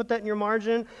 17, put that in your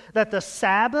margin, that the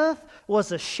Sabbath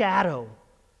was a shadow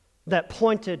that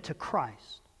pointed to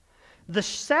Christ. The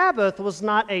Sabbath was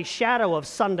not a shadow of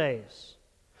Sundays.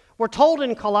 We're told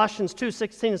in Colossians 2,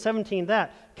 16 to 17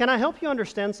 that. Can I help you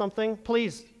understand something?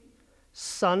 Please.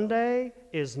 Sunday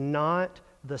is not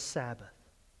the Sabbath.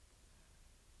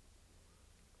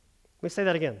 Let me say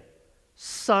that again.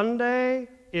 Sunday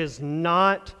is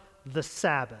not the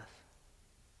Sabbath.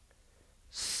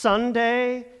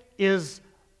 Sunday is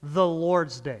the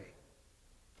Lord's Day.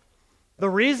 The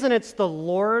reason it's the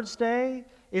Lord's Day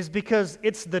is because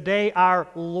it's the day our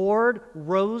Lord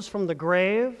rose from the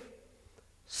grave,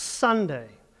 Sunday,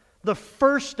 the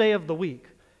first day of the week.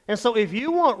 And so if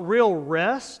you want real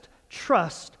rest,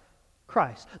 trust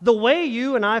Christ. The way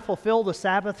you and I fulfill the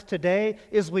Sabbath today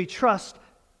is we trust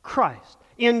Christ.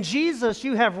 In Jesus,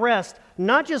 you have rest,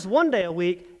 not just 1 day a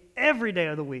week, every day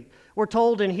of the week. We're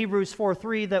told in Hebrews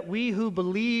 4:3 that we who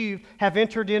believe have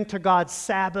entered into God's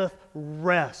Sabbath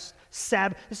rest.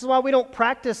 This is why we don't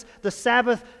practice the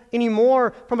Sabbath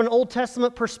anymore from an Old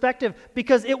Testament perspective,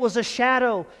 because it was a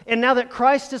shadow. And now that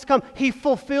Christ has come, He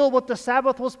fulfilled what the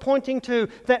Sabbath was pointing to,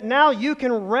 that now you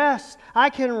can rest. I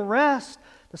can rest.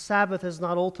 The Sabbath is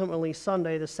not ultimately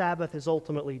Sunday. The Sabbath is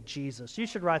ultimately Jesus. You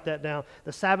should write that down.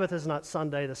 The Sabbath is not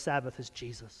Sunday. The Sabbath is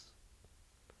Jesus.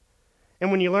 And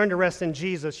when you learn to rest in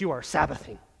Jesus, you are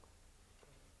Sabbathing,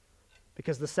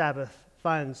 because the Sabbath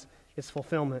finds its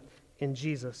fulfillment in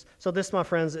Jesus. So this, my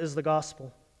friends, is the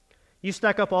gospel. You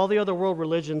stack up all the other world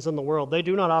religions in the world. They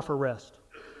do not offer rest.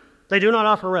 They do not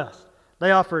offer rest.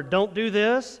 They offer, don't do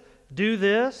this,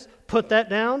 put that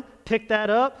down, pick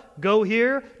that up, go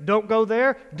here, don't go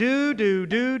there,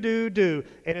 do.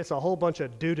 And it's a whole bunch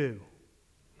of do.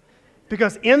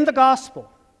 Because in the gospel,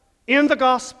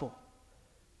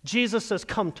 Jesus says,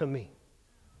 come to me,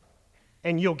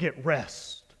 and you'll get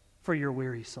rest for your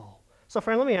weary soul. So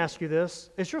friend, let me ask you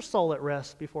this. Is your soul at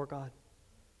rest before God?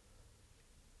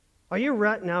 Are you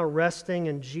right now resting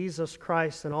in Jesus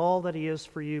Christ and all that He is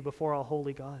for you before a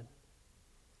holy God?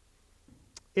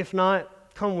 If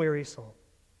not, come weary soul.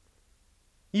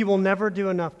 You will never do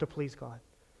enough to please God.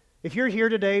 If you're here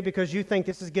today because you think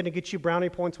this is going to get you brownie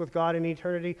points with God in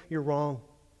eternity, you're wrong.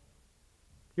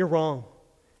 You're wrong.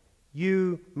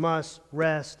 You must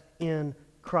rest in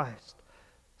Christ.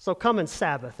 So come and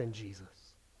Sabbath in Jesus.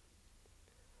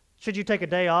 Should you take a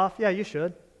day off? Yeah, you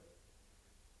should.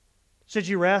 Should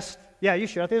you rest? Yeah, you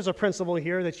should. I think there's a principle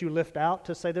here that you lift out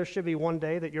to say there should be 1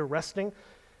 day that you're resting.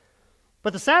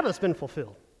 But the Sabbath's been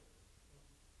fulfilled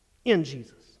in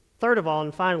Jesus. Third of all,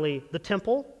 and finally, the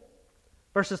temple,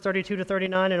 verses 32 to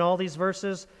 39 in all these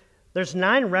verses, there's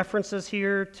 9 references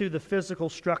here to the physical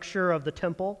structure of the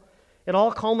temple. It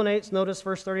all culminates, notice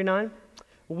verse 39,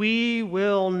 we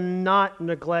will not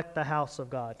neglect the house of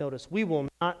God. Notice, we will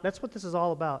not. That's what this is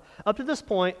all about. Up to this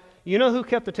point, you know who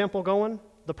kept the temple going?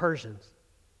 The Persians.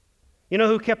 You know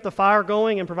who kept the fire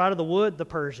going and provided the wood? The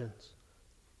Persians.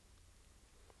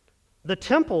 The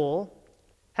temple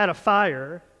had a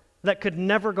fire that could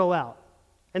never go out.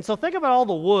 And so think about all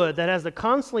the wood that has to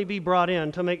constantly be brought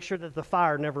in to make sure that the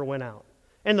fire never went out.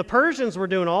 And the Persians were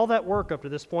doing all that work up to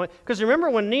this point. Because remember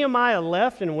when Nehemiah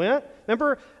left and went?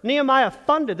 Remember, Nehemiah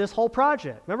funded this whole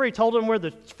project. Remember, he told them where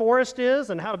the forest is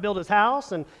and how to build his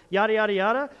house and yada, yada,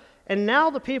 yada. And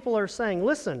now the people are saying,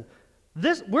 listen,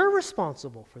 we're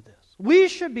responsible for this. We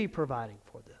should be providing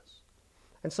for this.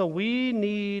 And so they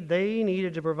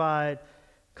needed to provide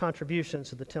contributions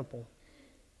to the temple.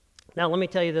 Now, let me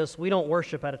tell you this. We don't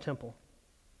worship at a temple.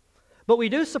 But we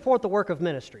do support the work of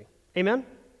ministry. Amen?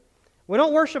 We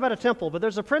don't worship at a temple, but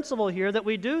there's a principle here that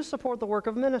we do support the work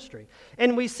of ministry.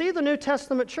 And we see the New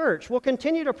Testament church will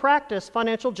continue to practice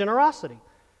financial generosity,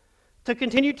 to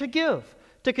continue to give,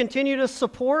 to continue to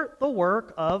support the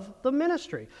work of the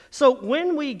ministry. So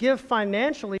when we give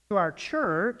financially to our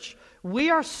church, we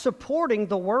are supporting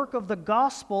the work of the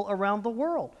gospel around the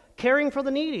world, caring for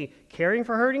the needy, caring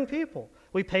for hurting people.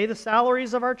 We pay the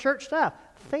salaries of our church staff.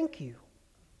 Thank you.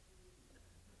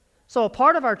 So a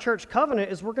part of our church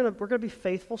covenant is we're going to be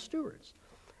faithful stewards.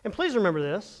 And please remember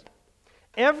this.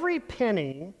 Every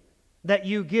penny that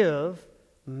you give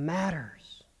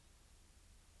matters.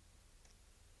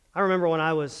 I remember when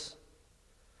I was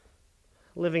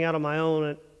living out on my own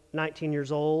at 19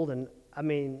 years old, and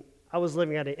I was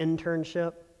living at an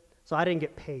internship, so I didn't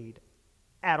get paid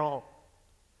at all.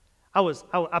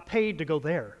 I paid to go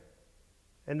there,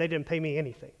 and they didn't pay me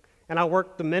anything. And I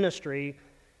worked the ministry,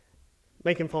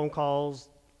 making phone calls,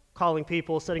 calling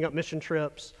people, setting up mission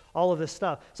trips, all of this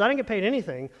stuff. So I didn't get paid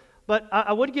anything, but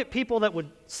I would get people that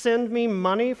would send me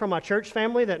money from my church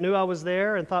family that knew I was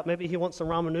there and thought maybe he wants some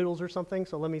ramen noodles or something,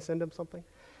 so let me send him something.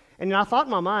 And I thought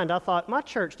in my mind, my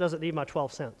church doesn't need my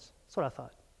 12 cents. That's what I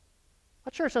thought. My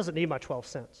church doesn't need my 12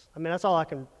 cents. That's all I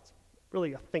can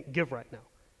really, I think, give right now.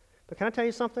 But can I tell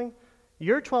you something?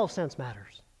 Your 12 cents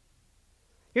matters.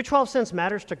 Your 12 cents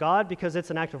matters to God because it's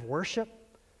an act of worship.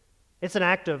 It's an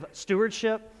act of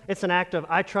stewardship. It's an act of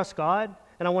I trust God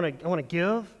and I want to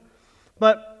give.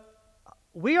 But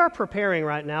we are preparing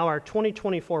right now our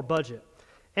 2024 budget.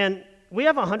 And we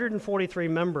have 143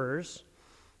 members.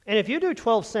 And if you do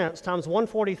 12 cents times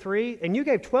 143 and you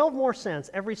gave 12 more cents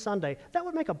every Sunday, that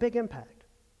would make a big impact.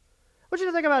 What do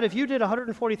you think about if you did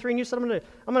 143 and you said, I'm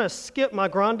going to skip my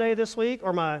grande this week,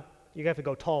 or you have to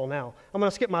go tall now. I'm going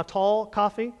to skip my tall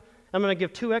coffee. I'm going to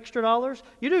give $2 extra.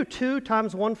 You do 2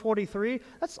 times 143,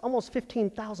 that's almost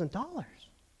 $15,000.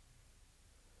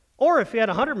 Or if you had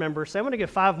 100 members, say I'm going to give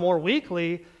 5 more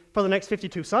weekly for the next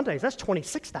 52 Sundays, that's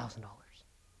 $26,000.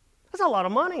 That's a lot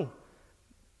of money.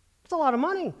 That's a lot of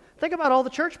money. Think about all the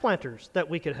church planters that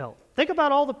we could help. Think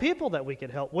about all the people that we could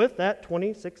help with that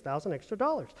 $26,000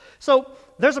 extra. So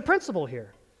there's a principle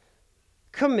here.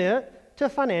 Commit to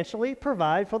financially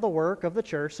provide for the work of the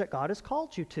church that God has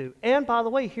called you to. And by the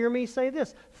way, hear me say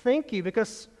this. Thank you,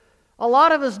 because a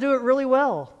lot of us do it really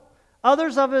well.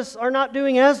 Others of us are not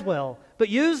doing as well. But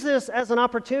use this as an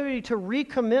opportunity to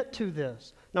recommit to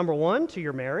this. Number 1, to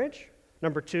your marriage.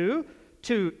 Number 2,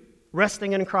 to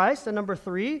resting in Christ. And number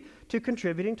 3, to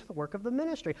contributing to the work of the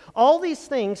ministry. All these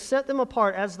things set them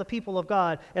apart as the people of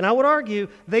God. And I would argue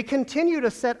they continue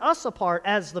to set us apart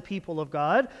as the people of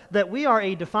God, that we are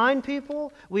a defined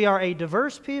people, we are a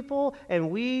diverse people,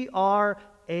 and we are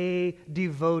a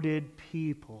devoted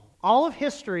people. All of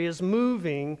history is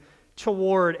moving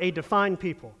toward a defined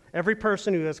people. Every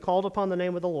person who has called upon the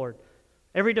name of the Lord,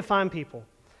 every defined people,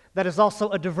 that is also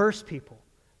a diverse people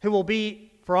who will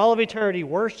be for all of eternity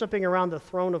worshiping around the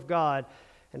throne of God.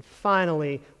 And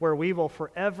finally, where we will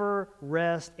forever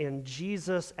rest in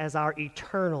Jesus as our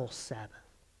eternal Sabbath.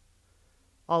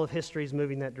 All of history is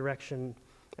moving that direction.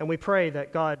 And we pray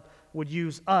that God would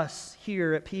use us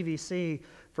here at PVC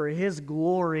for His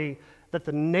glory, that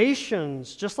the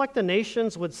nations, just like the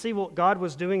nations would see what God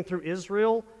was doing through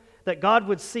Israel, that God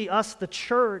would see us, the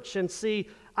church, and see,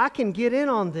 I can get in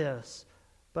on this.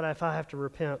 But if I have to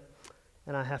repent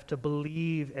and I have to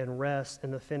believe and rest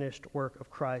in the finished work of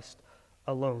Christ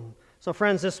alone. So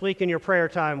friends, this week in your prayer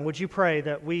time, would you pray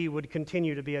that we would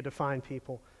continue to be a defined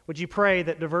people? Would you pray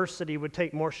that diversity would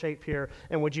take more shape here?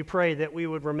 And would you pray that we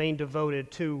would remain devoted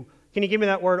to, can you give me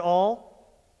that word, all?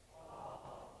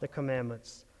 the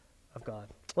commandments of God.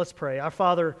 Let's pray. Our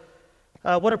Father,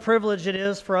 what a privilege it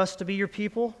is for us to be your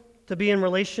people, to be in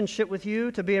relationship with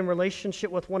you, to be in relationship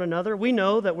with one another. We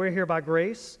know that we're here by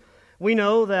grace. We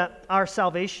know that our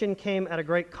salvation came at a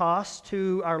great cost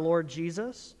to our Lord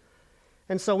Jesus.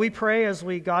 And so we pray as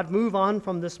we, God, move on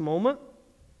from this moment,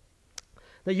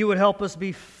 that you would help us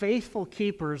be faithful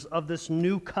keepers of this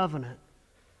new covenant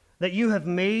that you have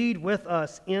made with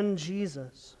us in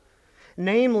Jesus.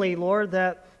 Namely, Lord,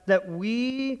 that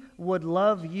we would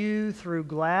love you through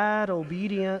glad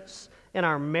obedience in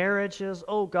our marriages.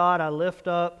 Oh God, I lift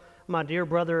up my dear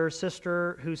brother or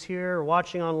sister who's here or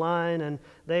watching online, and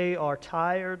they are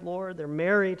tired, Lord. They're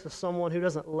married to someone who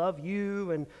doesn't love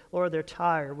you, and Lord, they're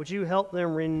tired. Would you help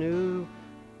them renew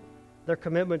their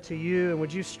commitment to you, and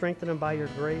would you strengthen them by your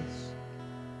grace?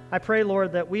 I pray,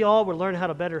 Lord, that we all would learn how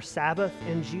to better Sabbath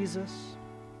in Jesus,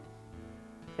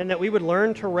 and that we would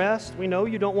learn to rest. We know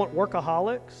you don't want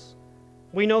workaholics.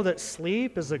 We know that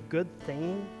sleep is a good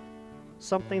thing,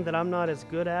 something that I'm not as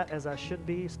good at as I should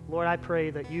be. Lord, I pray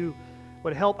that you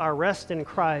would help our rest in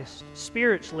Christ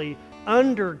spiritually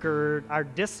undergird our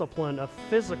discipline of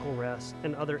physical rest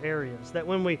in other areas. That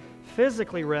when we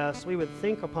physically rest, we would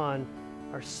think upon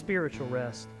our spiritual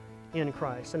rest in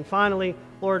Christ. And finally,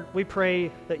 Lord, we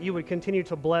pray that you would continue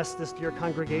to bless this dear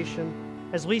congregation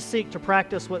as we seek to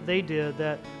practice what they did,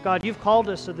 that, God, you've called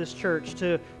us to this church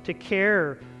to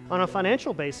care on a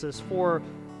financial basis for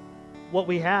what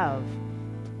we have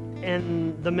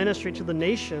and the ministry to the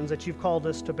nations that you've called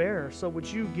us to bear. So would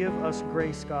you give us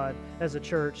grace, God, as a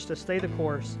church to stay the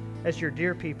course as your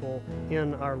dear people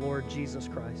in our Lord Jesus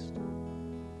Christ.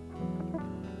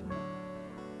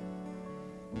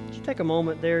 Would you take a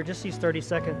moment there, just these 30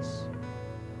 seconds?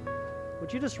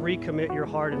 Would you just recommit your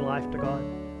heart and life to God?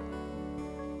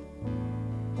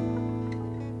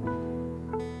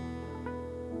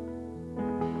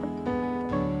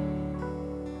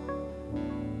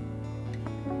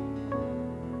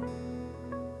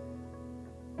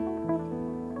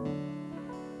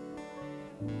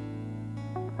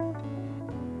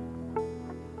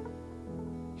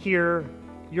 Hear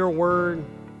your word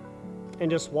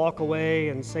and just walk away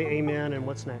and say amen, and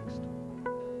what's next?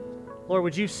 Lord,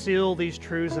 would you seal these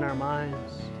truths in our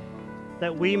minds,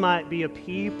 that we might be a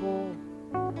people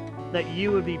that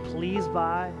you would be pleased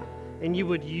by, and you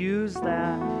would use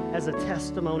that as a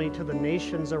testimony to the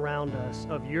nations around us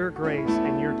of your grace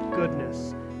and your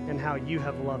goodness and how you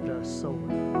have loved us so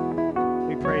well.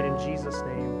 We prayed in Jesus'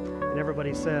 name. And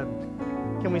everybody said,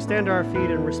 can we stand to our feet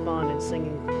and respond in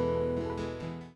singing?